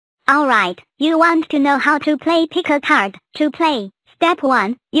Alright, you want to know how to play pick a card. To play, step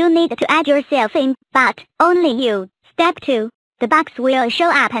 1, you need to add yourself in, but only you. Step 2, the box will show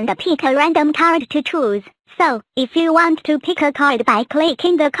up and pick a random card to choose. So, if you want to pick a card by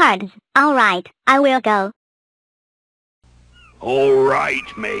clicking the cards. Alright, I will go.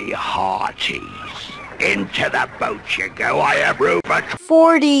 Alright, me hearties. Into the boat you go. I have room for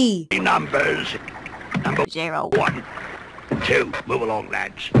 40 numbers. Number 0 1, 2, move along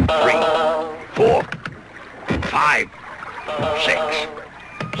lads. 3, 4, 5,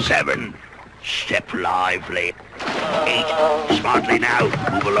 6, 7, step lively. 8, smartly now,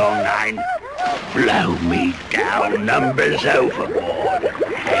 move along 9. Blow me down, numbers overboard.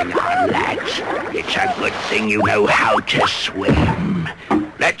 Hang on lads, it's a good thing you know how to swim.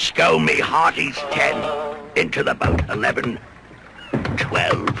 Let's go me hearties. 10, into the boat. 11,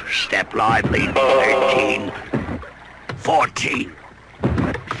 12, step lively. 13, 14,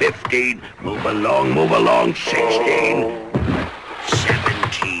 15, move along. 16,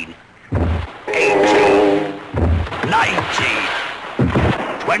 17, 18, 19,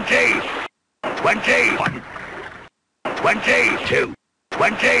 20, 21, 22,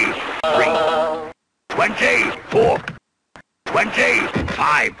 23, 24,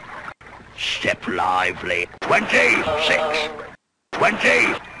 25, step lively. 26,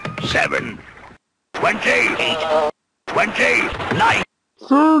 27, 28, 29,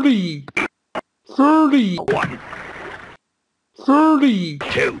 30 31,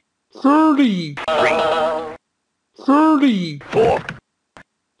 32 33, 34,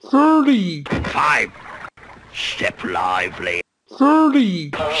 35, step lively.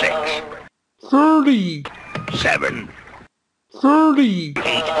 36, 37,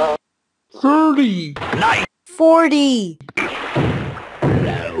 38, 39, 40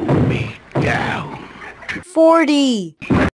 blow me down. 40